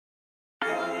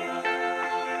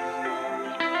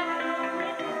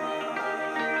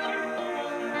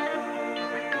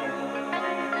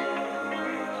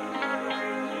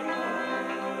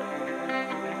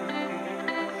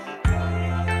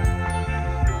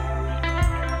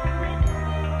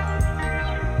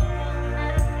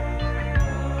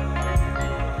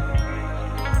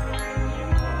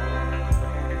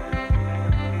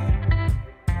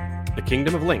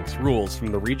Kingdom of Lynx rules from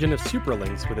the region of Super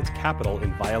Lynx with its capital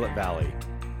in Violet Valley.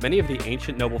 Many of the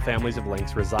ancient noble families of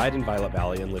Lynx reside in Violet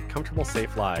Valley and live comfortable,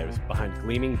 safe lives behind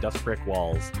gleaming dust brick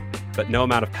walls. But no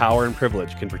amount of power and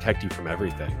privilege can protect you from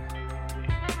everything.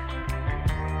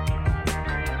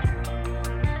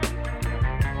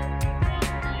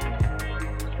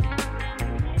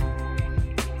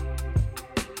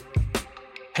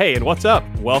 Hey, and what's up?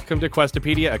 Welcome to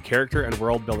Questopedia, a character and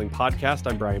world-building podcast.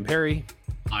 I'm Brian Perry.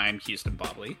 I'm Houston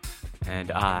Bobley. And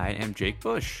I am Jake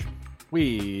Bush.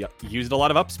 We used a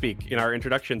lot of upspeak in our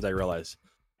introductions, I realize.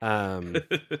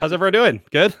 How's everyone doing?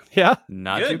 Good? Yeah?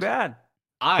 Not Good. too bad.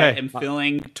 I am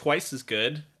feeling twice as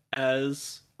good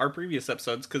as our previous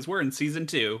episodes because we're in season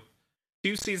 2.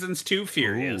 2 seasons, 2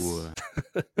 furious.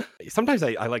 Sometimes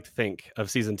I like to think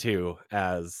of season 2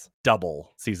 as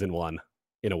double season 1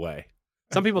 in a way.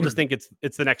 Some people just think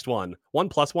it's the next one. 1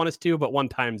 plus 1 is 2, but 1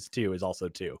 times 2 is also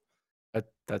 2.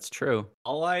 That's true.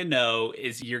 All I know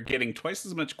is you're getting twice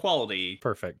as much quality.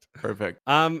 Perfect.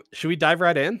 Should we dive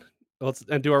right in? Let's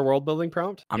do our world building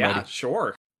prompt. I'm yeah, ready.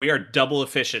 Sure. We are double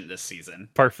efficient this season.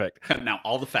 Perfect. Now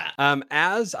all the fat.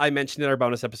 As I mentioned in our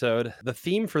bonus episode, the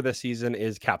theme for this season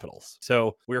is capitals.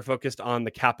 So we're focused on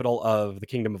the capital of the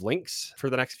Kingdom of Lynx for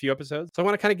the next few episodes. So I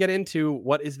want to kind of get into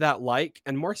what is that like,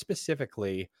 and more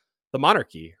specifically, the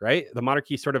monarchy, right? The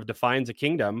monarchy sort of defines a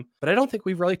kingdom, but I don't think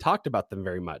we've really talked about them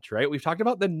very much, right? We've talked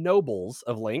about the nobles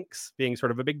of Lynx being sort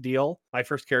of a big deal. My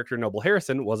first character, Noble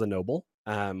Harrison, was a noble,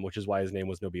 which is why his name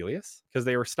was Nobilius, because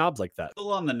they were snobs like that. A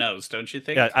little on the nose, don't you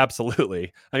think? Yeah,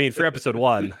 absolutely. I mean, for episode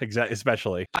 1,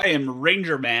 especially. I am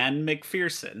Ranger Man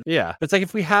McPherson. Yeah. It's like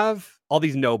if we have all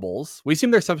these nobles, we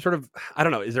assume there's some sort of, I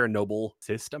don't know, is there a noble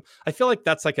system? I feel like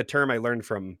that's like a term I learned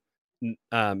from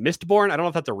Mistborn. I don't know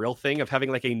if that's a real thing of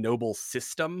having like a noble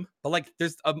system, but like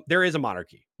there is a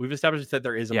monarchy. We've established that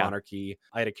there is a monarchy.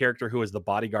 I had a character who was the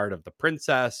bodyguard of the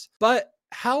princess, but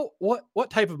what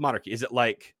type of monarchy? Is it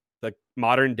like the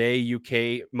modern day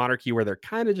UK monarchy where they're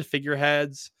kind of just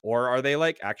figureheads, or are they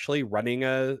like actually running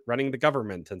the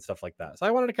government and stuff like that? So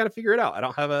I wanted to kind of figure it out.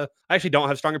 I actually don't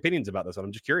have strong opinions about this one.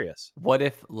 I'm just curious. What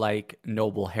if, like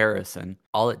Noble Harrison,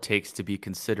 all it takes to be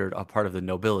considered a part of the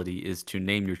nobility is to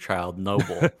name your child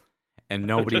Noble, and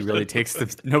nobody really takes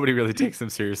them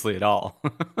seriously at all?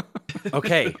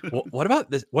 Okay, well, what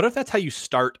about this? What if that's how you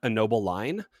start a noble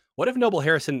line? What if Noble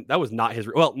Harrison, that was not his,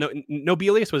 well, no,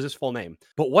 Nobilius was his full name.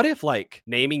 But what if like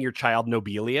naming your child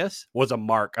Nobilius was a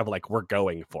mark of like, we're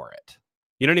going for it?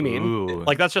 You know what I mean? Ooh.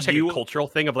 Like that's just like a cultural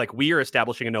thing of like, we are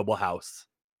establishing a noble house.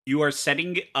 You are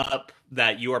setting up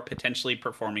that you are potentially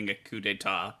performing a coup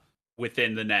d'etat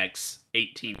within the next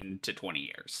 18 to 20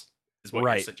 years is what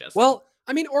you're suggesting. Well,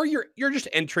 I mean, or you're just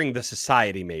entering the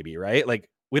society maybe, right? Like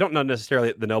we don't know necessarily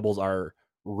that the nobles are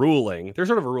ruling. They're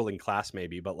sort of a ruling class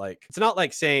maybe, but like it's not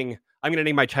like saying I'm going to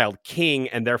name my child king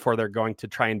and therefore they're going to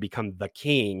try and become the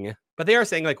king. But they are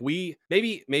saying like we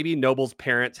maybe nobles'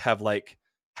 parents have like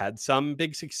had some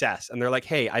big success and they're like,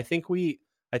 hey, I think we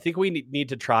need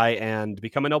to try and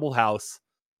become a noble house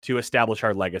to establish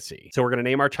our legacy. So we're going to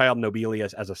name our child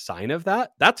Nobilius as a sign of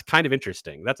that. That's kind of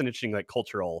interesting. That's an interesting like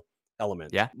cultural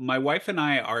element. Yeah. My wife and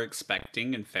I are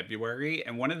expecting in February,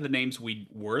 and one of the names we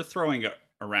were throwing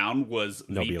around was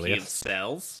Nobilius. VP of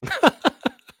Sales.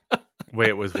 Wait,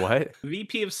 it was what?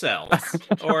 VP of Sales.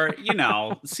 Or,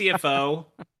 CFO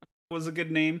was a good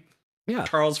name. Yeah.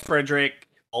 Charles Frederick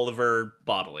Oliver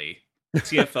Bodley.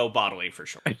 CFO Bodley for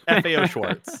short. FAO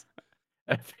Schwartz.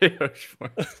 FAO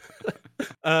Schwartz.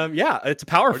 Yeah, it's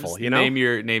powerful, Name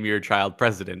your child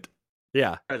president.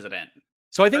 Yeah. President.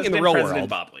 So I think in the real President world,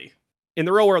 Bodley. In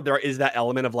the real world, there is that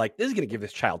element of like, this is going to give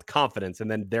this child confidence,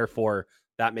 and then therefore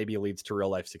that maybe leads to real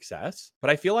life success.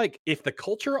 But I feel like if the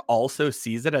culture also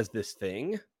sees it as this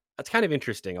thing, that's kind of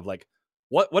interesting of like,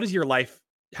 what is your life?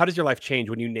 How does your life change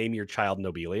when you name your child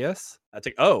Nobilius? That's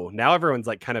like, oh, now everyone's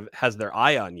like kind of has their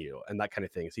eye on you and that kind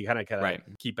of thing. So you kind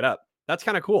of keep it up. That's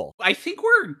kind of cool. I think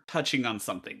we're touching on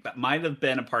something that might have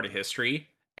been a part of history,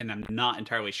 and I'm not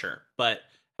entirely sure. But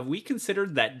have we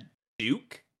considered that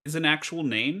Duke is an actual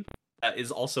name that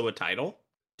is also a title?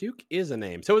 Duke is a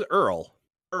name. So is Earl.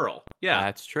 Earl, yeah.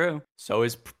 That's true. So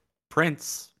is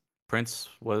Prince. Prince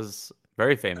was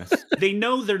very famous. They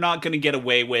know they're not going to get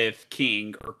away with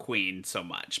king or queen so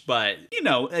much, but,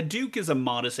 a duke is a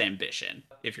modest ambition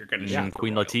if you're going to shoot for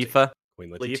Queen royalty. Latifah.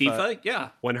 Queen Latifah, yeah.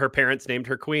 When her parents named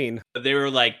her queen. They were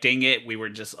like, dang it, we were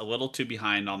just a little too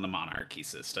behind on the monarchy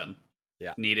system.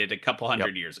 Yeah. Needed a couple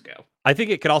hundred years ago. I think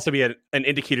it could also be an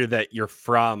indicator that you're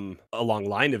from a long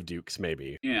line of dukes,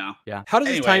 maybe. Yeah. How does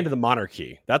this tie into the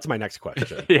monarchy? That's my next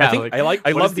question. Yeah,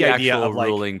 I love the idea of like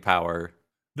ruling power.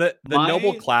 The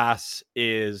noble class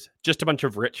is just a bunch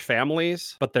of rich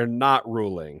families, but they're not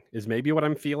ruling, is maybe what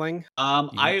I'm feeling.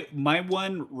 My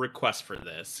one request for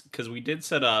this, because we did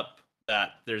set up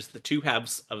that there's the two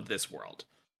halves of this world.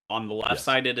 On the left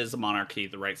side, it is a monarchy.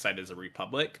 The right side is a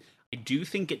republic. I do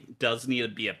think it does need to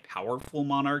be a powerful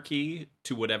monarchy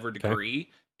to whatever degree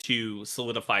to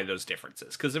solidify those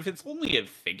differences. Because if it's only a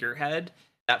figurehead,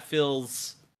 that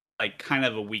feels like kind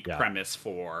of a weak premise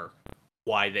for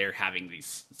why they're having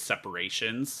these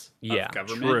separations of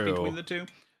government between the two.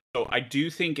 So I do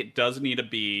think it does need to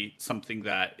be something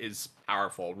that is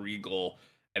powerful, regal,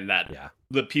 and that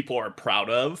the people are proud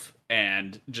of,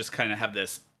 and just kind of have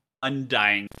this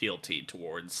undying fealty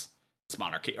towards this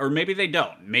monarchy. Or maybe they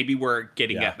don't. Maybe we're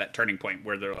getting at that turning point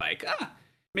where they're like,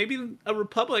 maybe a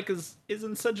republic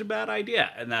isn't such a bad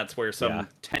idea. And that's where some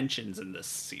tensions in this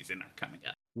season are coming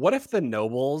up. What if the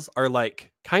nobles are like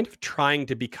kind of trying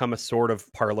to become a sort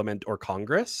of parliament or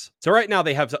congress? So right now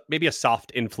they have maybe a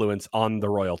soft influence on the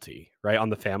royalty, right? On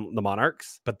the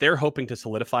monarchs, but they're hoping to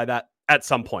solidify that at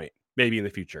some point, maybe in the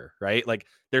future, right? Like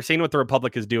they're seeing what the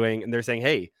republic is doing and they're saying,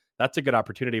 hey, that's a good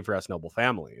opportunity for us noble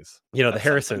families. You know, the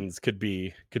Harrisons could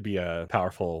be a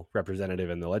powerful representative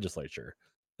in the legislature.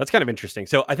 That's kind of interesting.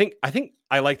 So I think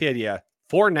I like the idea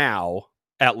for now,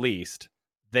 at least.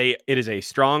 It is a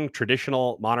strong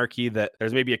traditional monarchy that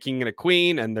there's maybe a king and a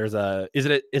queen, and is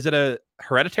it a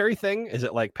hereditary thing? Is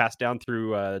it like passed down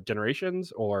through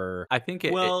generations? Or I think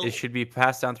it should be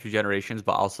passed down through generations,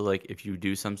 but also like if you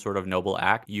do some sort of noble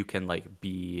act, you can like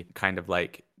be kind of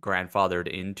like grandfathered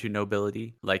into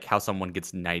nobility, like how someone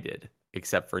gets knighted.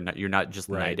 Except for you're not just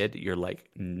knighted, you're like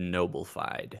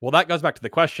nobilified. Well, that goes back to the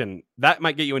question. That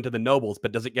might get you into the nobles,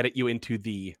 but does it get you into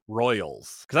the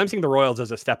royals? Because I'm seeing the royals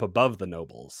as a step above the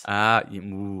nobles.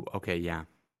 Okay, yeah.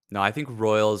 No, I think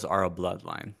royals are a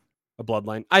bloodline. A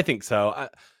bloodline? I think so.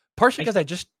 Partially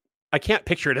because I can't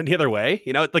picture it any other way.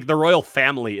 You know, like the royal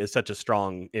family is such a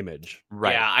strong image.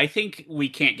 Right. Yeah, I think we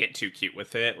can't get too cute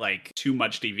with it. Like too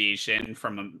much deviation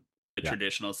from the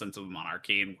traditional sense of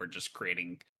monarchy, and we're just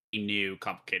creating a new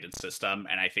complicated system,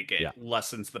 and I think it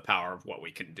lessens the power of what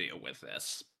we can do with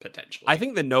this potentially. I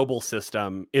think the noble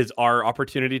system is our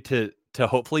opportunity to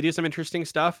hopefully do some interesting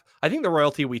stuff. I think the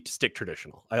royalty, we stick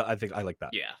traditional. I think I like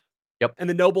that. Yeah. Yep. And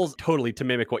the nobles, totally, to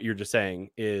mimic what you're just saying,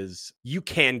 is you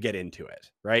can get into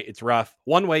it, right? It's rough.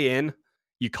 One way in,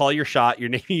 you call your shot, you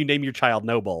name your child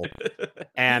noble,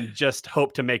 and just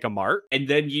hope to make a mark. And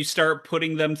then you start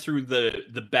putting them through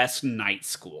the best night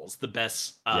schools, the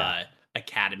best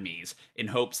academies, in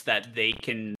hopes that they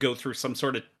can go through some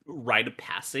sort of rite of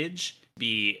passage,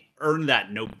 earn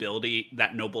that nobility,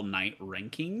 that noble knight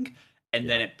ranking, and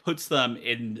then it puts them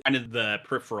in kind of the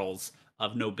peripherals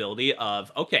of nobility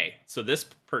of, okay, so this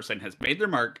person has made their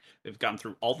mark, they've gone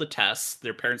through all the tests,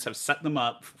 their parents have set them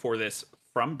up for this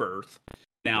from birth.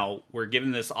 Now we're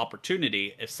given this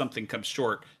opportunity. If something comes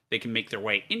short, they can make their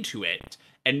way into it.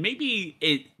 And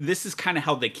maybe this is kind of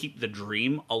how they keep the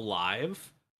dream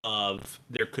alive of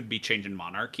there could be change in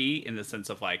monarchy, in the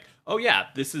sense of like, oh yeah,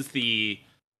 this is the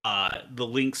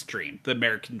Lynx dream, the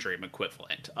American dream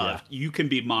equivalent of you can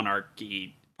be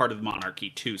part of the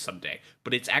monarchy too someday.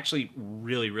 But it's actually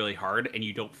really, really hard, and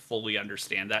you don't fully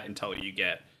understand that until you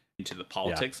get into the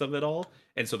politics of it all.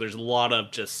 And so there's a lot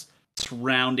of just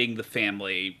surrounding the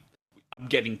family,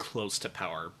 getting close to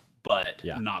power, but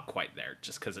not quite there,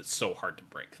 just because it's so hard to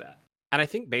break that. And I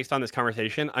think based on this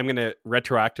conversation, I'm going to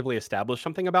retroactively establish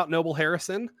something about Noble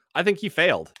Harrison. I think he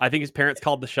failed. I think his parents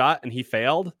called the shot and he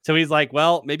failed. So he's like,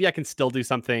 well, maybe I can still do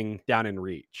something down in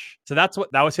Reach. So that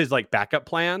was his like backup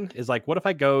plan, is like, what if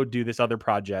I go do this other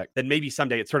project? Then maybe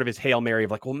someday it's sort of his Hail Mary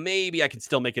of like, well, maybe I can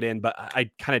still make it in, but I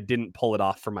kind of didn't pull it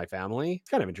off for my family. It's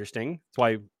kind of interesting. That's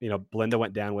why, Belinda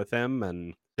went down with him,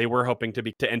 and they were hoping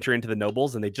to enter into the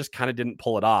nobles, and they just kind of didn't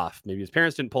pull it off. Maybe his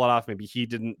parents didn't pull it off. Maybe he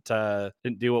didn't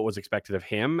do what was expected of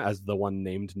him as the one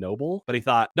named noble. But he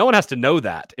thought, no one has to know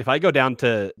that. If I go down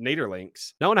to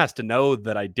Naderlinks, no one has to know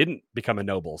that I didn't become a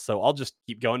noble. So I'll just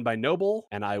keep going by noble,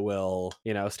 and I will,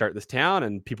 start this town,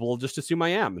 and people will just assume I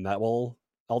am, and I'll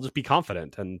just be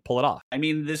confident and pull it off. I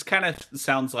mean, this kind of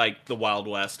sounds like the Wild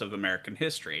West of American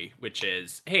history, which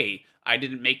is, hey, I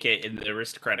didn't make it in the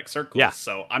aristocratic circles,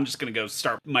 so I'm just going to go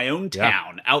start my own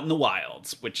town out in the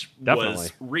wilds, which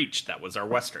was Reach. That was our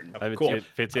Western. Cool. It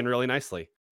fits in really nicely.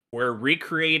 We're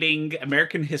recreating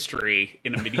American history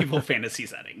in a medieval fantasy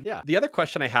setting. Yeah. The other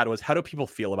question I had was, how do people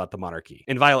feel about the monarchy?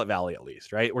 In Violet Valley, at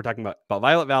least, right? We're talking about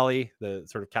Violet Valley, the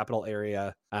sort of capital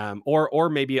area, or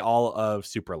maybe all of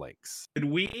Superlinks. Could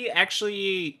we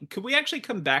actually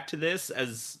come back to this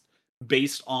as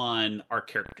based on our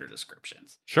character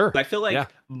descriptions. Sure. I feel like Yeah.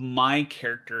 my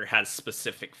character has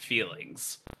specific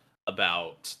feelings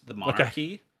about the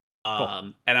monarchy.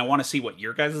 Cool. And I want to see what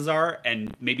your guys's are,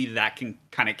 and maybe that can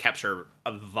kind of capture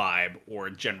a vibe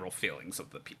or general feelings of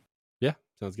the people. Yeah,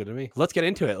 sounds good to me. Let's get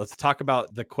into it. Let's talk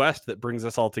about the quest that brings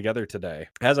us all together today.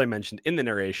 As I mentioned in the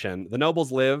narration, the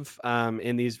nobles live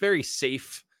in these very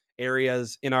safe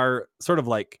areas. In our sort of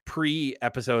like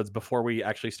pre-episodes before we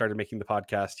actually started making the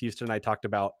podcast, Houston and I talked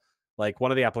about like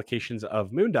one of the applications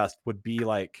of Moondust would be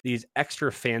like these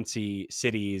extra fancy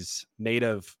cities made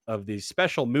of these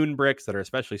special moon bricks that are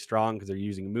especially strong because they're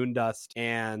using moondust.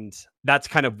 And that's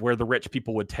kind of where the rich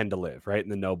people would tend to live, right? In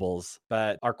the nobles.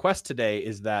 But our quest today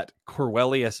is that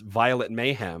Corwelius Violet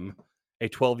Mayhem, a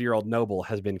 12-year-old noble,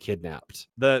 has been kidnapped.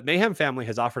 The Mayhem family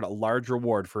has offered a large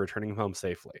reward for returning home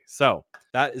safely. So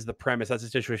that is the premise. That's the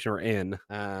situation we're in.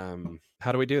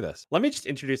 How do we do this? Let me just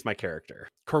introduce my character.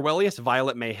 Corwelius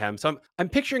Violet Mayhem. So I'm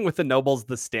picturing with the nobles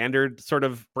the standard sort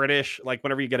of British, like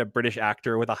whenever you get a British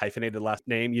actor with a hyphenated last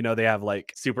name, you know, they have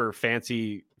like super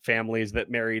fancy families that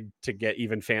married to get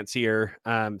even fancier.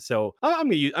 So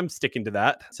I'm sticking to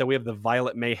that. So we have the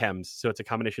Violet Mayhems. So it's a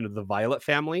combination of the Violet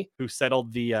family who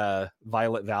settled the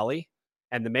Violet Valley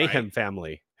and the Mayhem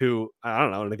family who, I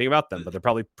don't know anything about them, but they're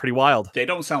probably pretty wild. They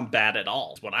don't sound bad at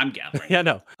all, is what I'm gathering. Yeah,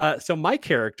 no. So my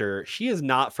character, she is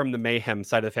not from the Mayhem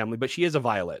side of the family, but she is a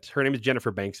Violet. Her name is Jennifer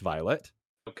Banks Violet.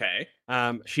 Okay.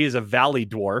 She is a Valley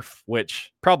Dwarf,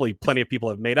 which probably plenty of people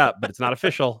have made up, but it's not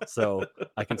official, so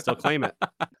I can still claim it.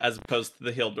 As opposed to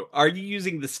the Hill Dwarf. Are you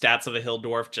using the stats of a Hill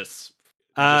Dwarf just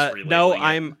no,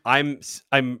 relabeling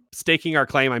I'm staking our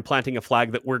claim. I'm planting a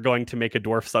flag that we're going to make a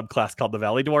dwarf subclass called the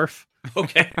Valley Dwarf.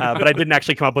 Okay. But I didn't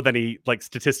actually come up with any like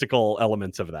statistical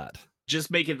elements of that.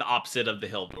 Just make it the opposite of the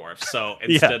Hill Dwarf. So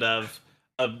instead of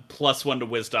a +1 to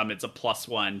wisdom, it's a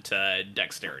 +1 to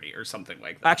dexterity or something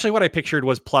like that. Actually, what I pictured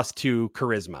was +2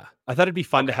 charisma. I thought it'd be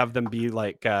fun to have them be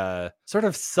like sort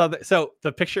of southern. So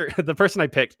the person I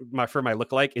picked for my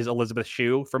lookalike is Elizabeth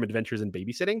Shue from Adventures in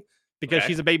Babysitting, because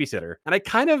she's a babysitter. And I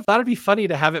kind of thought it'd be funny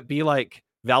to have it be like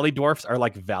Valley Dwarfs are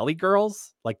like Valley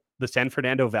girls, like the San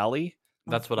Fernando Valley.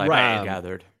 That's what I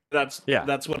gathered. That's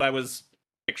what I was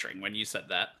picturing when you said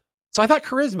that. So I thought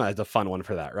charisma is a fun one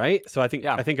for that, right? So I think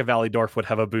a Valley Dwarf would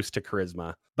have a boost to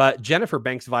charisma. But Jennifer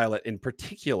Banks Violet in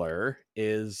particular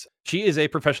she is a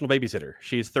professional babysitter.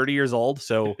 She's 30 years old,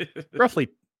 so roughly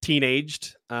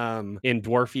teenaged in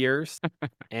dwarf years.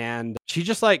 And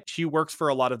she works for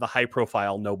a lot of the high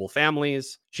profile noble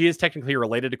families. She is technically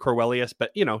related to Corwelius,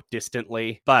 but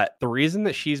distantly. But the reason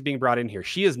that she's being brought in here,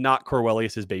 she is not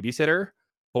Corwelius's babysitter.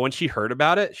 But when she heard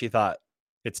about it, she thought,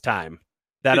 it's time.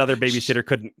 That other babysitter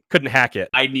couldn't hack it.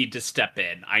 I need to step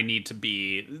in. I need to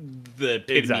be the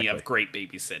epitome of great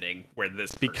babysitting.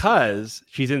 Because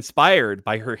she's inspired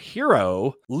by her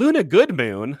hero, Luna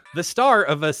Goodmoon, the star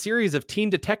of a series of teen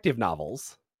detective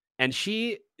novels. And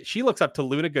she looks up to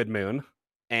Luna Goodmoon,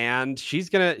 and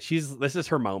this is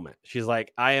her moment. She's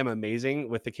like, I am amazing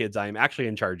with the kids I am actually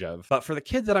in charge of. But for the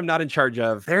kids that I'm not in charge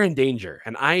of, they're in danger.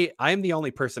 And I am the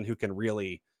only person who can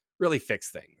really fix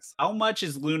things. How much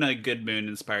is Luna Goodmoon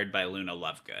inspired by Luna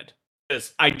Lovegood?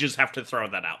 I just have to throw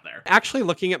that out there. Actually,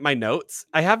 looking at my notes,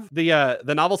 I have the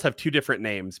novels have two different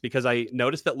names because I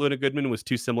noticed that Luna Goodmoon was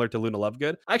too similar to Luna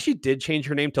Lovegood. I actually did change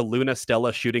her name to Luna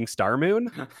Stella Shooting Star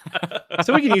Moon.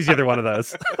 So we can use either one of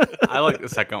those. I like the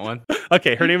second one.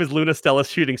 Okay, her name is Luna Stella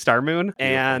Shooting Star Moon,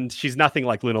 and she's nothing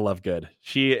like Luna Lovegood.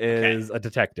 She is a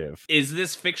detective. Is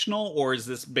this fictional or is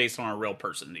this based on a real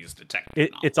person, these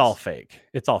detectives? It's all fake.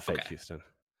 It's all fake, Houston.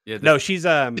 Yeah, she's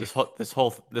this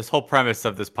whole premise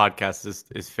of this podcast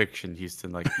is fiction,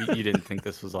 Houston. Like you didn't think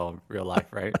this was all real life,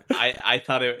 right? I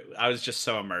thought I was just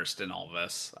so immersed in all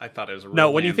this. I thought it was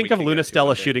when you think of Luna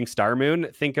Stella Shooting Star Moon,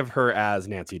 think of her as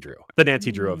Nancy Drew, the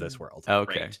Nancy Drew of this world.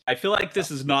 Okay. Great. I feel like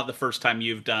this is not the first time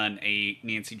you've done a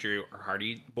Nancy Drew or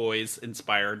Hardy Boys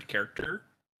inspired character.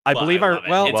 I believe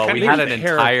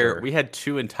we had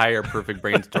two entire Perfect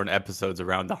Brainstorm episodes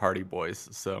around the Hardy Boys.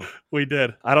 So we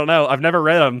did. I don't know. I've never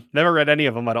read them. Never read any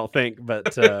of them. I don't think.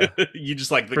 But you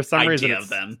just like for some reason of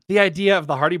them. The idea of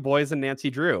the Hardy Boys and Nancy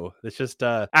Drew. It's just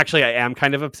actually I am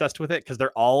kind of obsessed with it because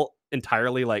they're all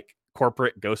entirely like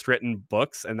corporate ghostwritten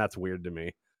books, and that's weird to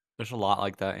me. There's a lot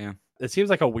like that, yeah. It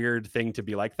seems like a weird thing to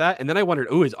be like that. And then I wondered,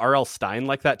 is R.L. Stein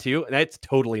like that too? And it's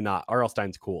totally not. R.L.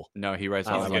 Stein's cool. No, he writes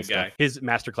all that stuff. His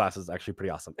masterclass is actually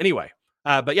pretty awesome. Anyway,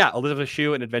 but yeah, Elizabeth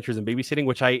Shue and Adventures in Babysitting,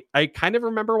 which I kind of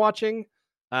remember watching.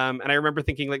 And I remember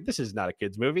thinking, like, this is not a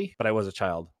kid's movie, but I was a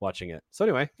child watching it. So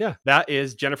anyway, yeah, that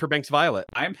is Jennifer Banks Violet.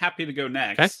 I'm happy to go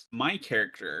next. Okay. My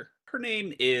character, her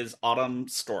name is Autumn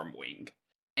Stormwing.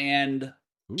 And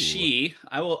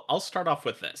Ooh, I'll start off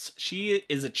with this. She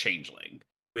is a changeling,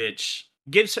 which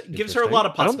gives her a interesting. lot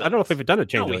of I don't know if possibilities. we've done a No, we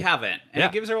changeling. haven't, and Yeah.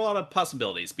 it gives her a lot of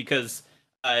possibilities because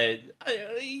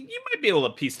you might be able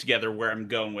to piece together where I'm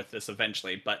going with this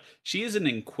eventually. But she is an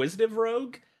inquisitive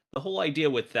rogue. The whole idea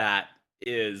with that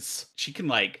is she can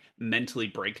like mentally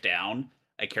break down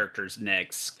a character's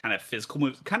next kind of physical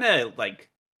moves, kind of like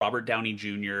Robert Downey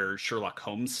Jr., Sherlock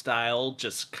Holmes style,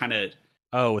 just kind of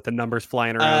Oh, with the numbers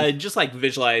flying around. just like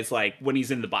visualize like when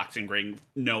he's in the boxing ring,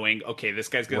 knowing okay, this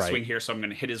guy's gonna swing Right. here, so I'm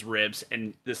gonna hit his ribs,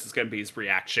 and this is gonna be his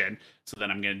reaction. So then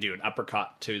I'm gonna do an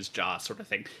uppercut to his jaw, sort of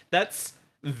thing. That's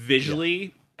Yeah.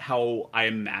 visually how I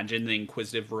imagine the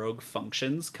Inquisitive Rogue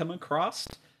functions come across.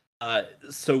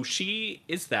 So she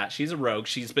is that. She's a rogue.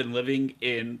 She's been living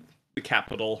in the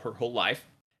capital her whole life,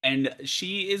 and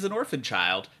she is an orphan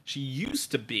child. She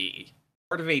used to be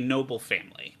part of a noble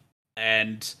family,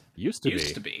 and Used to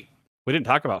used to be. be. We didn't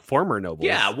talk about former nobles.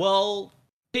 Yeah, well,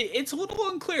 it's a little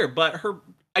unclear, but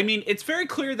I mean, it's very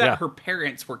clear that Yeah. her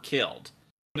parents were killed,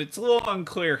 but it's a little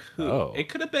unclear who. Oh. It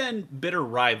could have been bitter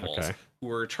rivals Okay. who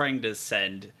were trying to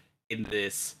ascend in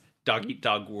this dog eat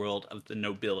dog world of the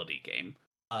nobility game.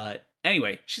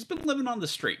 Anyway, she's been living on the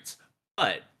streets,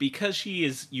 but because she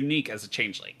is unique as a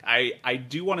changeling, I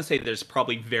do want to say there's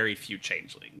probably very few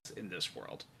changelings in this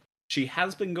world. She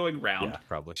has been going around. Yeah,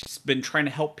 probably. She's been trying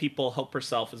to help people, help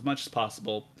herself as much as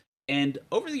possible. And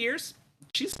over the years,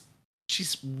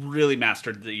 she's really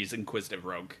mastered these inquisitive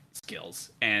rogue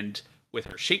skills. And with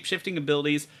her shape-shifting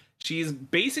abilities, she's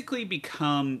basically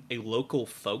become a local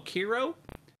folk hero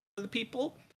for the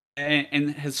people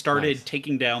and has started Nice.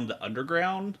 taking down the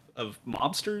underground of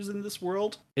mobsters in this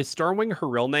world. Is Stormwing her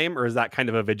real name, or is that kind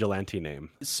of a vigilante name?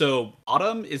 So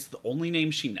Autumn is the only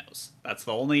name she knows. That's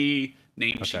the only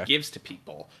name she Okay. gives to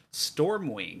people.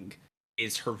 Stormwing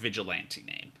is her vigilante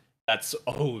name. That's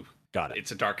Got it.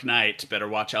 it's a dark night. Better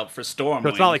watch out for Stormwing. So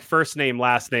it's not like first name,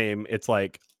 last name. It's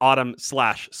like Autumn /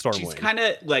 Stormwing. she's kind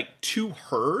of like to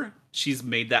her. She's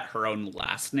made that her own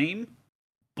last name,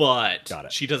 but Got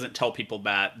it. she doesn't tell people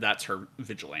that that's her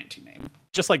vigilante name.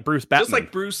 Just like Bruce Batman. Just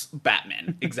like Bruce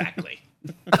Batman, exactly.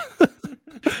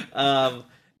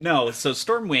 No, so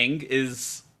Stormwing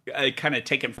is kind of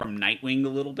taken from Nightwing a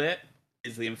little bit,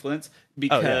 is the influence,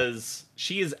 because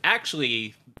she is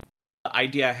actually the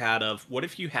idea I had of what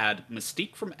if you had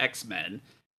Mystique from X-Men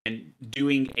and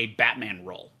doing a Batman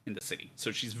role in the city.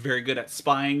 So she's very good at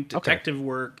spying, detective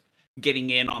work,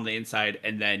 getting in on the inside,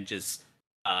 and then just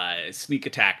sneak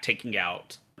attack, taking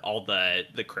out all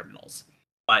the criminals.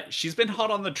 But she's been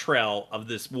hot on the trail of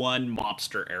this one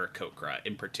mobster, Aarakocra,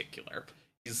 in particular.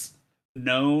 He's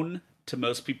known to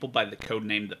most people by the code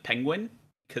name the Penguin,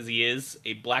 because he is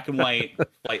a black and white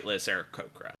flightless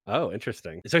Aarakocra. Oh,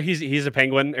 interesting. So he's a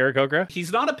penguin, Aarakocra?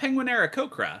 He's not a penguin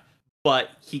Aarakocra, but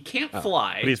he can't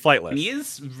fly. But he's flightless. And he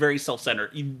is very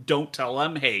self-centered. You don't tell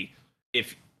him, hey,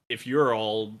 if you're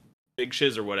all big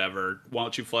shiz or whatever, why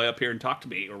don't you fly up here and talk to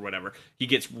me or whatever. He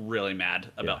gets really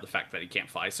mad about the fact that he can't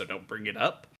fly, so don't bring it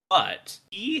up. But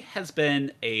he has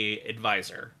been a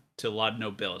advisor to a lot of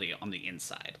nobility on the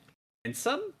inside. And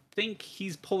some think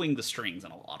he's pulling the strings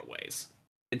in a lot of ways.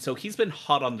 And so he's been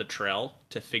hot on the trail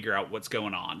to figure out what's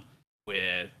going on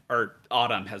or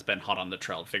Autumn has been hot on the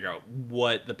trail to figure out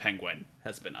what the Penguin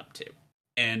has been up to.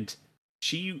 And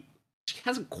she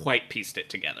hasn't quite pieced it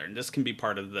together. And this can be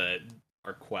part of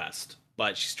our quest.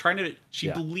 But she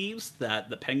believes that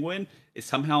the Penguin is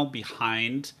somehow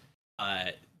behind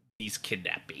these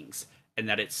kidnappings. And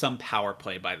that it's some power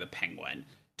play by the Penguin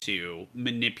to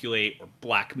manipulate or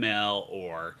blackmail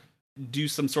or do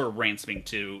some sort of ransoming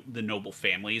to the noble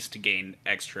families to gain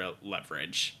extra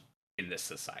leverage in this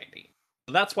society.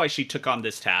 So that's why she took on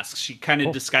this task. She kind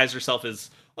of disguised herself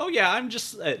as, oh yeah, I'm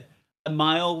just a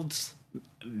mild,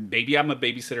 maybe I'm a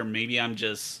babysitter, maybe I'm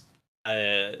just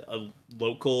a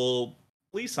local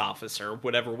police officer,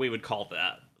 whatever we would call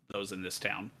those in this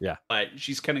town. Yeah. But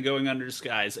she's kind of going under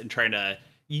disguise and trying to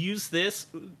use this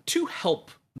to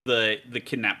help the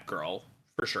kidnapped girl,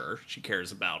 for sure. She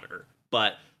cares about her.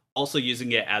 But also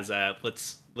using it as a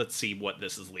let's see what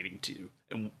this is leading to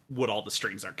and what all the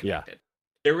strings are connected.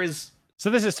 So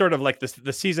this is sort of like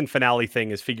the season finale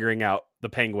thing is figuring out the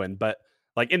Penguin, but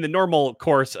like in the normal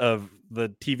course of the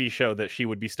TV show that she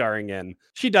would be starring in,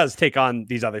 she does take on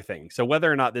these other things. So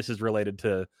whether or not this is related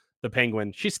to the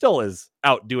Penguin, she still is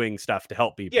out doing stuff to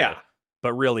help people. Yeah.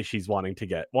 But really she's wanting to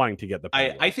get the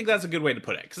Penguin. I think that's a good way to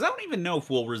put it, because I don't even know if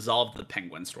we'll resolve the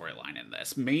Penguin storyline in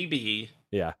this. Maybe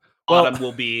Autumn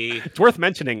will be... It's worth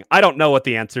mentioning, I don't know what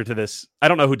the answer to this... I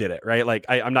don't know who did it, right? Like,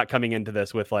 I'm not coming into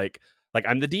this with, like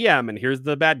I'm the DM, and here's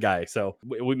the bad guy. So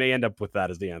we may end up with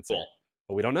that as the answer. Cool.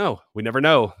 But we don't know. We never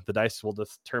know. The dice will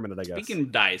determine it, I guess. Speaking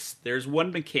of dice, there's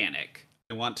one mechanic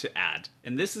I want to add,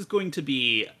 and this is going to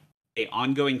be a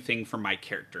ongoing thing for my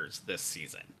characters this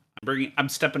season. I'm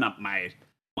stepping up my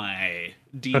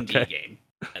D&D game,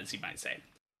 as you might say.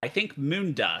 I think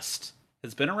moon dust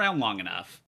has been around long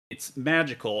enough. It's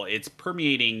magical. It's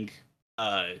permeating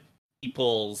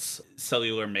people's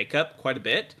cellular makeup quite a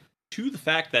bit, to the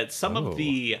fact that some of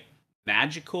the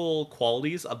magical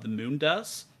qualities of the moon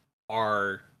dust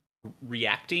are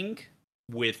reacting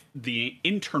with the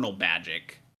internal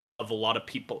magic of a lot of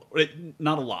people.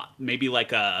 Not a lot, maybe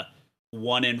like a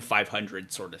 1 in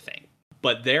 500 sort of thing.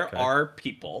 But there are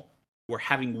people who are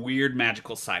having weird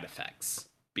magical side effects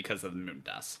because of the moon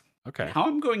dust. Okay. And how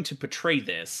I'm going to portray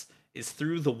this is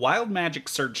through the wild magic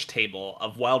search table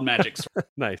of wild magic.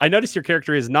 Nice. I noticed your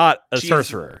character is not a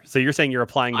sorcerer, so you're saying you're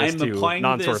applying this to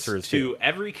non-sorcerers to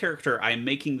every character I'm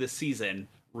making this season,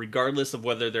 regardless of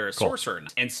whether they're a sorcerer or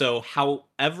not. And so,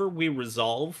 however we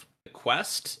resolve the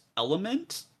quest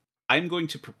element, I'm going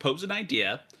to propose an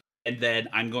idea, and then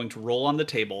I'm going to roll on the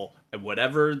table, and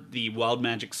whatever the wild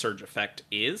magic surge effect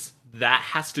is, that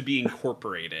has to be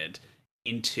incorporated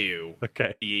into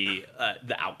the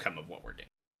outcome of what we're doing.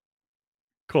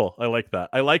 Cool. I like that.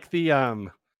 I like the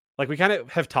like we kind of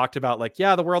have talked about, like,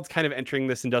 yeah, the world's kind of entering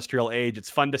this industrial age. It's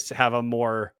fun to have a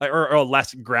more or a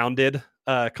less grounded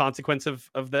consequence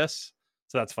of this.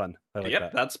 So that's fun. I like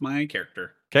that. That's my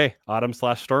character. Okay,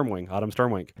 Autumn/Stormwing.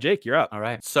 Stormwing. Jake, you're up. All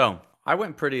right. So I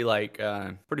went pretty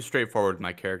straightforward with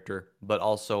my character, but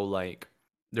also like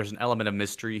there's an element of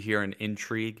mystery here and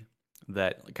intrigue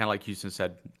that, kind of like Houston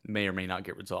said, may or may not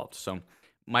get resolved. So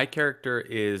my character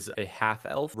is a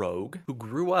half-elf rogue who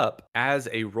grew up as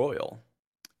a royal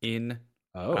in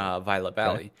Violet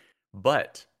Valley.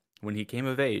 But when he came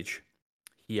of age,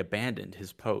 he abandoned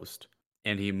his post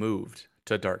and he moved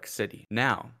to Dark City.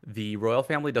 Now, the royal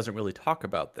family doesn't really talk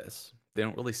about this. They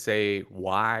don't really say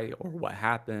why or what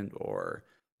happened or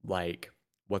like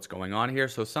what's going on here.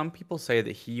 So some people say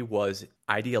that he was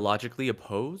ideologically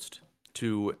opposed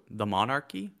to the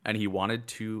monarchy and he wanted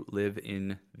to live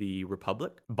in the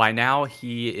Republic. By now,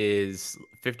 he is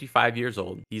 55 years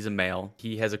old. He's a male.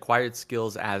 He has acquired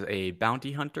skills as a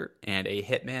bounty hunter and a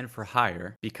hitman for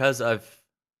hire because of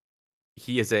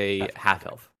he is a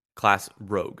half-elf class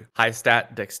rogue. High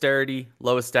stat dexterity,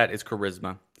 lowest stat is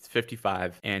charisma. He's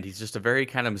 55 and he's just a very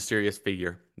kind of mysterious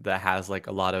figure that has like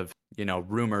a lot of,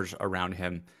 rumors around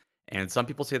him. And some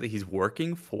people say that he's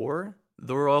working for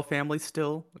the royal family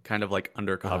still, kind of like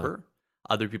undercover.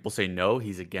 Other people say no,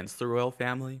 he's against the royal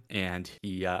family and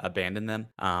he abandoned them.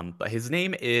 But his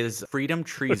name is Freedom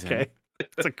Treason. Okay,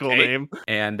 it's a cool name.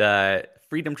 And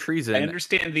Freedom Treason. I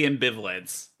understand the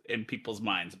ambivalence in people's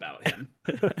minds about him.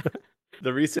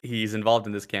 The reason he's involved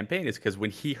in this campaign is because when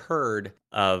he heard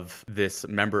of this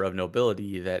member of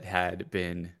nobility that had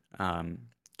been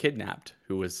kidnapped,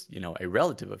 who was, a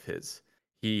relative of his,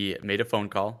 he made a phone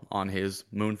call on his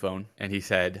moon phone and he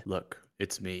said, "Look,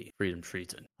 it's me, Freedom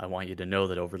Treason. I want you to know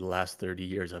that over the last 30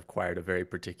 years, I've acquired a very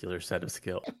particular set of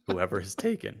skills. Whoever has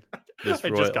taken this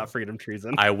royal, just got Freedom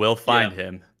Treason. I will find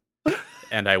him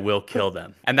and I will kill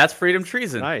them." And that's Freedom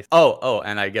Treason. Nice. Oh,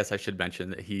 and I guess I should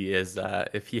mention that he is,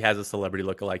 if he has a celebrity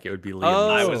lookalike, it would be Liam Neeson.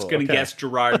 I was going to guess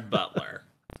Gerard Butler.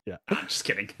 Yeah. I'm just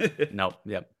kidding. No,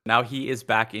 yep. Now he is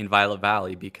back in Violet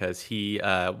Valley because he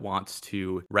wants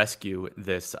to rescue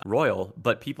this royal,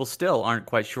 but people still aren't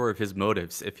quite sure of his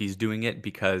motives. If he's doing it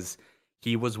because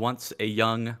he was once a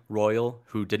young royal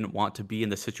who didn't want to be in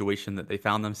the situation that they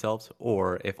found themselves,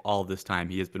 or if all this time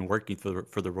he has been working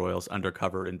for the royals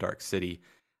undercover in Dark City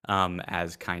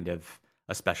as kind of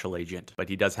a special agent. But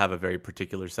he does have a very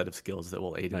particular set of skills that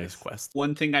will aid in his quest.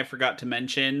 One thing I forgot to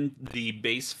mention, the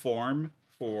base form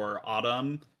for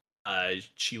Autumn,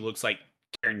 she looks like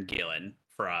Karen Gillan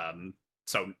from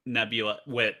Nebula.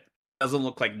 Doesn't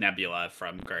look like Nebula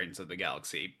from Guardians of the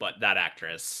Galaxy, but that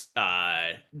actress,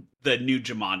 the new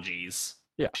Jumanji's.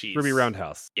 Yeah, Ruby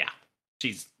Roundhouse. Yeah,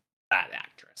 she's that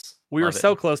actress. We were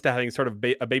so close to having sort of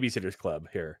a Babysitters Club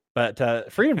here.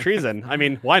 But Freedom Treason, I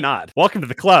mean, why not? Welcome to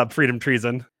the club, Freedom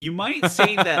Treason. You might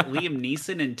say that Liam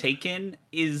Neeson in Taken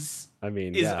is a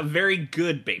very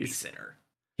good babysitter.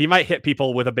 He might hit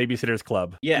people with a Babysitters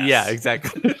Club. Yes. Yeah,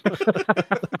 exactly.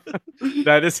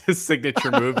 That is his signature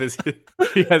move.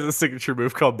 He has a signature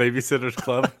move called Babysitters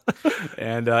Club.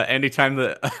 And anytime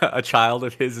that a child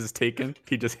of his is taken,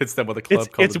 he just hits them with a club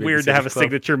called It's weird to have a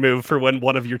signature move for when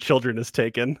one of your children is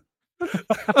taken.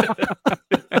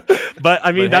 But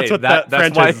I mean, that's what that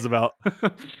franchise is about.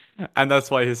 And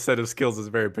that's why his set of skills is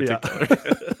very particular.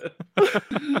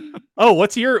 Yeah. Oh,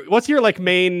 what's your like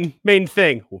main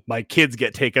thing? My kids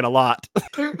get taken a lot.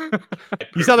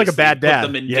 You sound like a bad dad. Put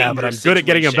them in Yeah, but I'm dangerous good at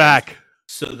getting them back.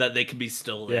 so that they can be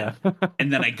stolen. Yeah.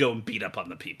 And then I go and beat up on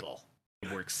the people.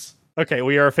 It works. Okay,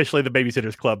 we are officially the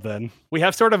Babysitters Club then. We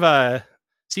have sort of a...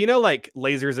 So you know like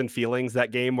Lasers and Feelings,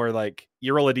 that game where like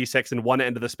you roll a d6 and one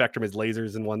end of the spectrum is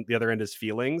lasers and the other end is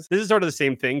feelings? This is sort of the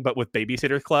same thing, but with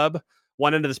Babysitters Club.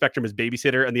 One end of the spectrum is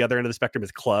babysitter and the other end of the spectrum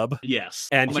is club. Yes.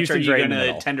 And how much are Houston's you right going in the to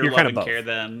middle. tender You're love kind of and both. care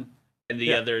them? And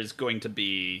the other is going to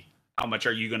be how much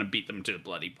are you going to beat them to the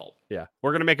bloody pulp? Yeah,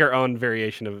 we're going to make our own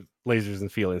variation of Lasers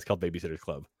and Feelings called Babysitters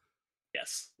Club.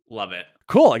 Yes. Love it.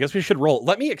 Cool. I guess we should roll.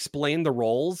 Let me explain the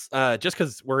roles, just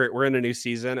because we're in a new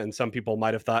season and some people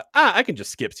might have thought, I can just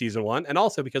skip season 1, and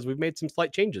also because we've made some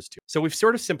slight changes to it. So we've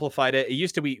sort of simplified it. We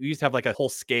used to have like a whole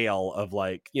scale of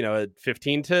like, a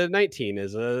 15 to 19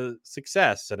 is a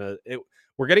success, and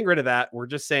we're getting rid of that. We're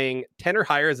just saying 10 or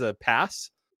higher is a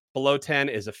pass, below 10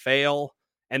 is a fail,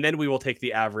 and then we will take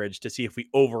the average to see if we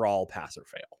overall pass or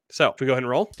fail. So should we go ahead and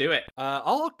roll? Do it.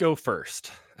 I'll go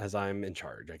first as I'm in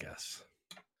charge, I guess.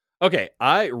 Okay,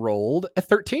 I rolled a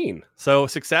 13. So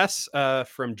success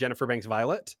from Jennifer Banks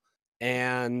Violet,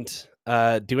 and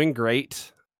doing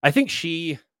great. I think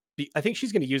she's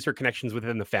going to use her connections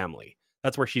within the family.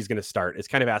 That's where she's going to start. It's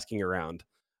kind of asking around.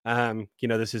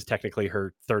 This is technically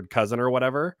her third cousin or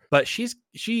whatever, but she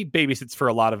babysits for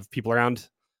a lot of people around.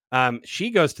 She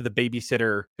goes to the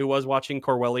babysitter who was watching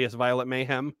Cornelius Violet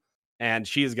Mayhem, and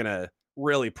she is going to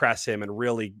really press him and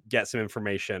really get some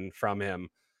information from him.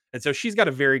 And so she's got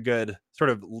a very good sort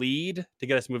of lead to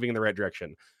get us moving in the right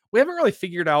direction. We haven't really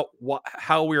figured out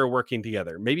how we are working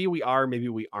together. Maybe we are, maybe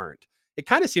we aren't. It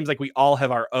kind of seems like we all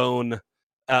have our own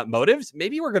motives.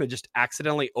 Maybe we're going to just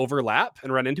accidentally overlap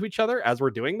and run into each other as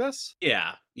we're doing this.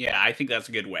 Yeah, I think that's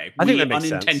a good way. I think that we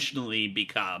makes unintentionally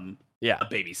become a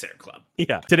babysitter club.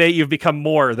 Yeah. Today you've become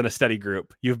more than a study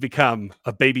group. You've become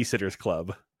a babysitters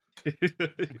club.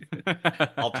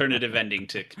 Alternative ending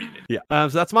to community. Yeah. So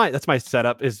that's my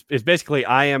setup is basically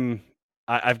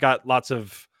I've got lots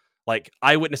of like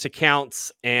eyewitness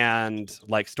accounts and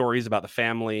like stories about the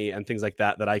family and things like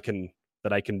that I can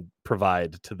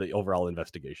provide to the overall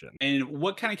investigation. And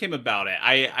what kind of came about it?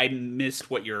 I missed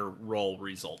what your roll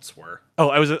results were. Oh,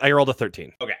 I rolled a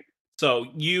 13. Okay. So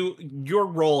your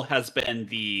role has been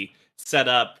the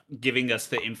setup, giving us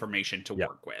the information to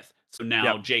work with. So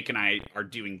now Jake and I are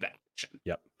doing that action.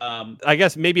 Yep. I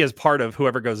guess maybe as part of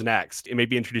whoever goes next, it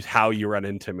maybe introduce how you run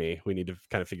into me. We need to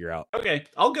kind of figure out. Okay,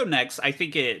 I'll go next. I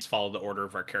think it's follow the order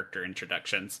of our character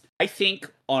introductions. I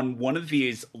think on one of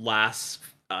these last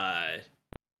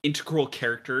integral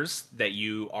characters that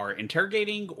you are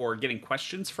interrogating or getting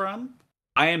questions from,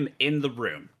 I am in the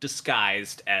room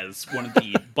disguised as one of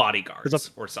the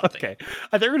bodyguards or something. Okay.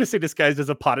 I thought you were going to say disguised as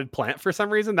a potted plant for some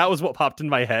reason. That was what popped in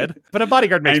my head. But a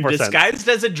bodyguard makes more sense. I'm disguised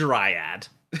as a dryad.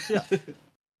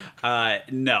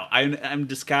 No, I'm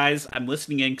disguised. I'm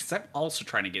listening in because I'm also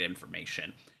trying to get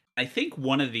information. I think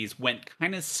one of these went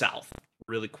kind of south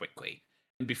really quickly.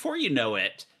 And before you know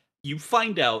it, you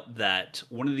find out that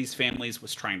one of these families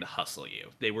was trying to hustle you.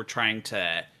 They were trying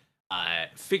to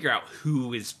figure out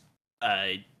who is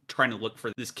trying to look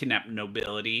for this kidnapped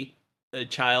nobility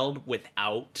child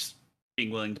without being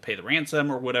willing to pay the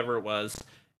ransom or whatever it was,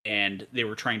 and they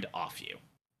were trying to off you.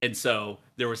 And so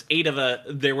there was 9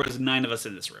 of us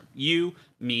in this room. You,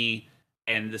 me,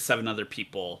 and the 7 other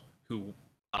people who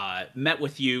met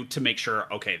with you to make sure,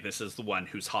 okay, this is the one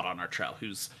who's hot on our trail,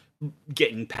 who's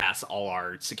getting past all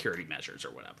our security measures or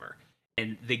whatever.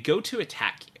 And they go to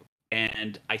attack you.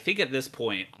 And I think at this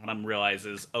point, Autumn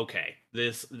realizes, okay,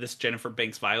 this Jennifer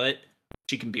Banks Violet,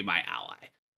 she can be my ally.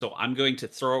 So I'm going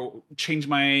to change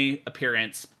my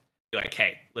appearance, be like,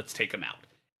 hey, let's take him out.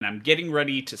 And I'm getting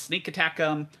ready to sneak attack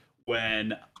him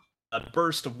when a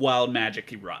burst of wild magic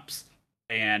erupts.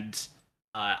 And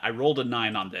I rolled a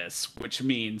 9 on this, which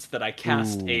means that I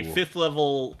cast a 5th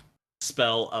level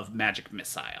spell of Magic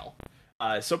Missile.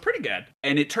 So pretty good.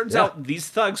 And it turns out these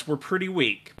thugs were pretty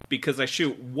weak because I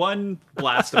shoot 1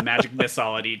 blast of Magic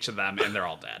Missile at each of them and they're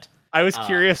all dead. I was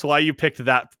curious why you picked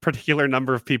that particular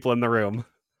number of people in the room.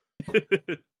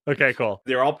 Okay, cool.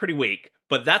 They're all pretty weak,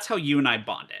 but that's how you and I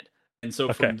bonded. And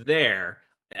so from there,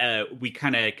 we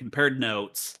kind of compared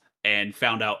notes and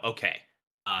found out, okay,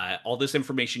 all this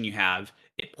information you have,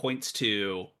 it points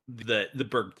to the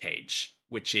Birdcage,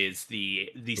 which is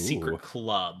the secret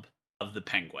club of the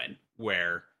Penguin,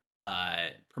 where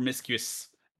promiscuous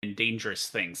and dangerous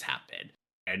things happen.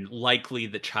 And likely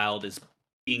the child is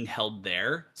being held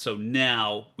there. So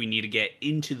now we need to get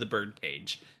into the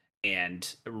Birdcage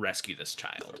and rescue this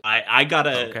child. I got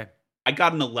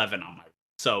an 11 on my.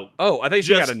 So I thought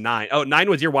you got a 9. Oh, 9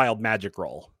 was your wild magic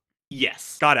roll.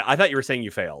 yes. Got it. I thought you were saying you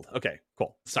failed. Okay,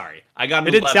 cool. Sorry. I got an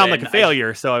It didn't 11. sound like a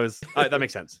failure, so I was that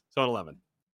makes sense. So an 11.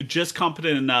 Just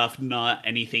competent enough, not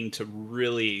anything to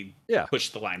really push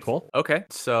the line Cool. forward. Okay,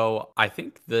 so I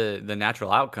think the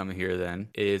natural outcome here then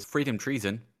is Freedom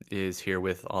Treason is here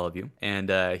with all of you,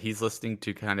 and he's listening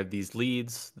to kind of these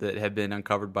leads that have been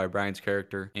uncovered by Brian's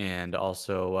character, and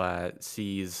also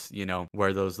sees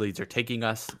where those leads are taking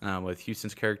us with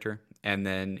Houston's character, and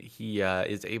then he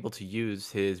is able to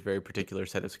use his very particular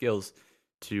set of skills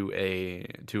to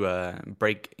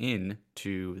break in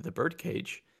to the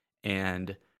birdcage,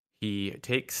 and he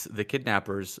takes the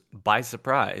kidnappers by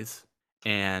surprise,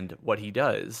 and what he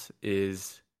does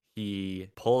is he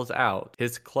pulls out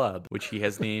his club, which he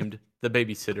has named the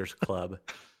Babysitters Club,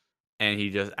 and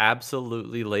he just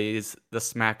absolutely lays the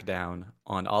smackdown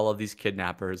on all of these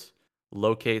kidnappers,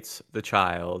 locates the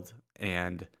child,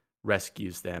 and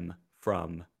rescues them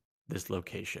from this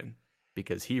location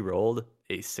because he rolled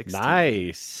a 16.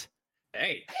 Nice.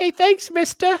 Hey, thanks,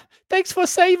 mister. Thanks for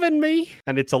saving me.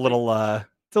 And it's a little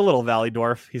valley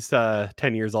dwarf. He's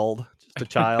 10 years old, just a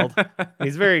child.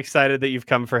 He's very excited that you've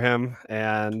come for him,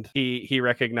 and he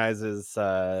recognizes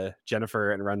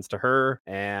Jennifer and runs to her,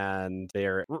 and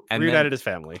they're reunited as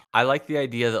family. I like the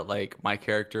idea that like my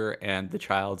character and the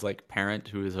child's like parent,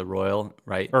 who is a royal,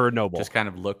 right, or a noble, just kind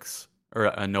of looks. Or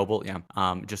a noble,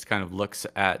 just kind of looks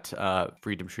at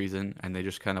Freedom Treason, and they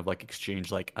just kind of like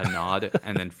exchange like a nod,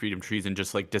 and then Freedom Treason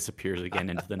just like disappears again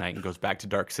into the night and goes back to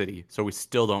Dark City. So we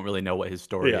still don't really know what his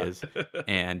story is,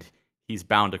 and he's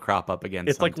bound to crop up again.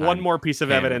 It's sometime. like one more piece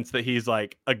of evidence that he's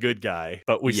like a good guy,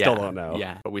 but we still don't know.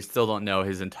 Yeah, but we still don't know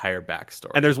his entire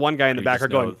backstory. And there's one guy in the back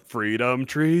going, "Freedom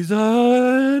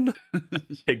Treason,"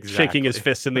 shaking his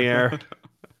fist in the air.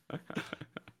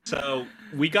 So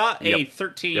we got a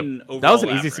 13 overall. That was an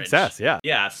easy average. success, yeah.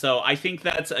 Yeah, so I think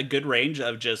that's a good range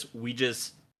of we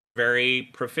just very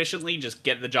proficiently just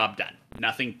get the job done.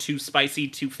 Nothing too spicy,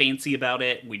 too fancy about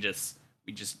it. We just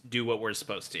do what we're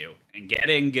supposed to. And get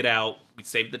in, get out. We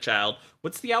save the child.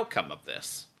 What's the outcome of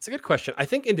this? It's a good question. I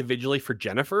think individually for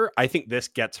Jennifer, I think this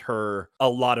gets her a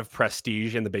lot of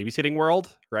prestige in the babysitting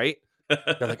world, right?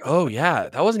 They're like, "Oh yeah,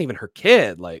 that wasn't even her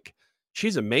kid. Like,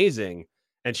 she's amazing."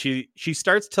 And she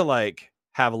starts to like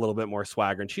have a little bit more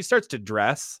swagger, and she starts to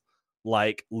dress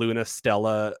like Luna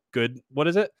Stella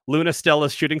Luna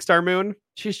Stella's shooting star moon.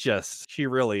 She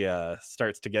really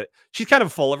starts to get, she's kind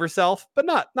of full of herself, but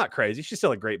not crazy. She's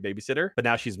still a great babysitter, but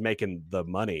now she's making the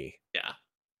money. Yeah.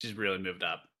 She's really moved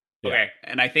up. Yeah. Okay.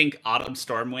 And I think Autumn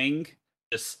Stormwing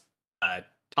just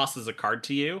tosses a card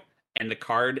to you, and the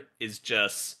card is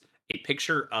just a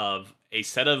picture of a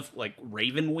set of like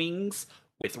raven wings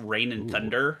with rain and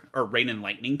thunder or rain and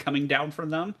lightning coming down from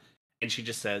them. And she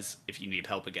just says, "If you need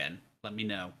help again, let me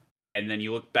know." And then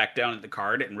you look back down at the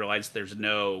card and realize there's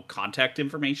no contact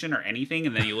information or anything.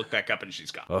 And then you look back up and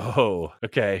she's gone. Oh,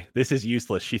 okay. This is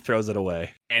useless. She throws it away.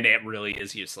 And it really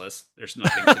is useless. There's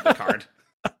nothing to the card.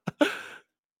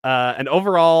 And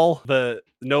overall, the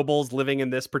nobles living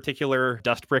in this particular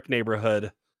dust brick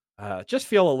neighborhood just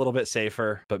feel a little bit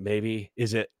safer. But maybe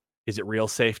is it real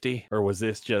safety, or was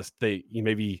this just there's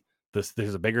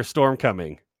a bigger storm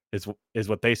coming? Is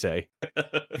what they say.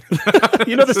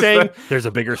 You know the saying, "There's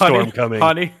a bigger storm coming."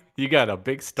 Honey, you got a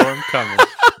big storm coming.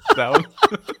 That one.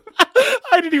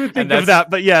 I didn't even think of that,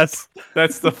 but yes.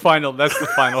 That's the final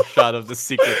shot of the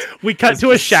secret. We cut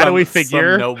to a shadowy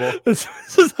figure. Some noble. This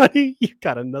is, "Honey, you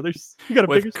got a bigger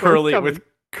storm coming." With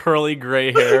curly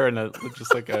gray hair and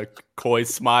just like a coy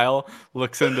smile,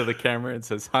 looks into the camera and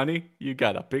says, "Honey, you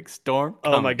got a big storm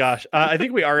coming." Oh my gosh. I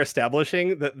think we are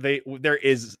establishing that there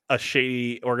is a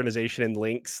shady organization in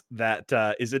Lynx that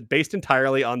is based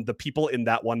entirely on the people in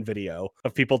that one video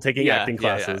of people taking acting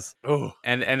classes. Yeah. Oh.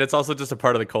 And it's also just a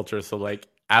part of the culture. So like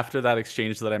after that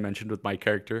exchange that I mentioned with my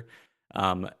character,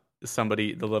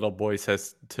 the little boy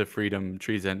says to Freedom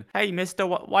Treason, "Hey, mister,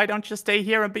 why don't you stay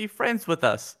here and be friends with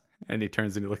us?" And he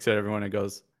turns and he looks at everyone and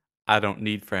goes, "I don't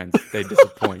need friends. They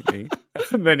disappoint me."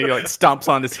 And then he like stomps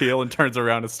on his heel and turns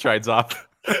around and strides off.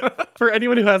 For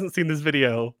anyone who hasn't seen this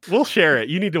video, we'll share it.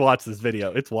 You need to watch this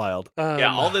video. It's wild.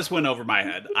 Yeah, all this went over my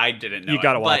head. I didn't know. You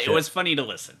gotta watch it. But it was funny to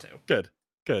listen to.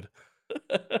 Good.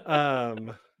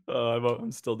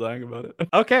 I'm still dying about it.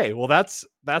 Okay, well that's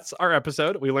our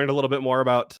episode. We learned a little bit more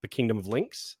about the Kingdom of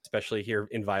Lynx, especially here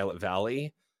in Violet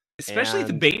Valley. Especially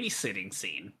the babysitting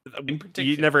scene in particular.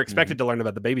 You never expected to learn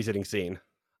about the babysitting scene.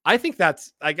 I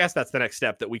guess that's the next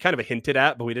step that we kind of hinted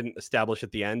at, but we didn't establish at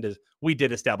the end. Is we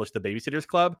did establish the Babysitters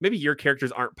Club. Maybe your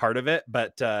characters aren't part of it,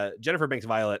 but Jennifer Banks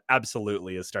Violet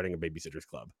absolutely is starting a Babysitters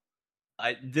Club.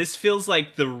 This feels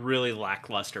like the really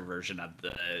lackluster version of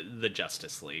the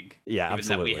Justice League. Yeah, Given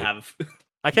absolutely. That we have.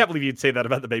 I can't believe you'd say that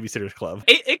about the Babysitters Club.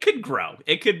 It could grow.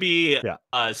 It could be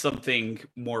Yeah. Something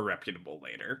more reputable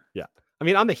later. Yeah. I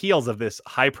mean, on the heels of this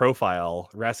high-profile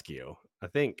rescue, I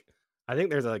think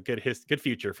there's a good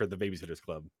future for the Babysitters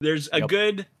Club. There's a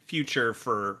good future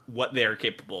for what they're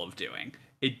capable of doing.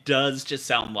 It does just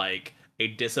sound like a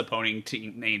disappointing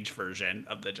teenage version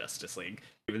of the Justice League,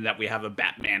 given that we have a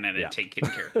Batman and a Taken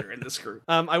character in this group.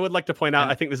 I would like to point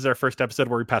out, I think this is our first episode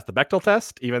where we passed the Bechdel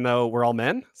test, even though we're all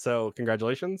men. So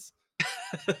congratulations.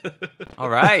 All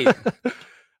right.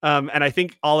 And I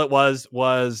think all it was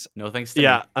no thanks to me.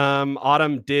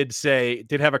 Autumn did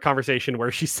have a conversation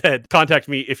where she said, "Contact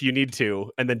me if you need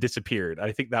to," and then disappeared.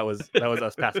 I think that was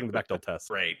us passing the Bechdel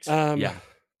test. Right. Yeah.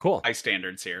 Cool. High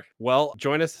standards here. Well,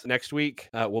 join us next week.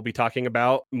 We'll be talking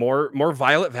about more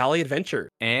Violet Valley adventure.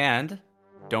 And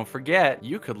don't forget,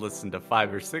 you could listen to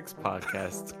 5 or 6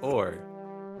 podcasts or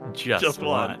just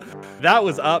one. That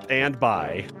was Up and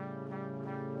By.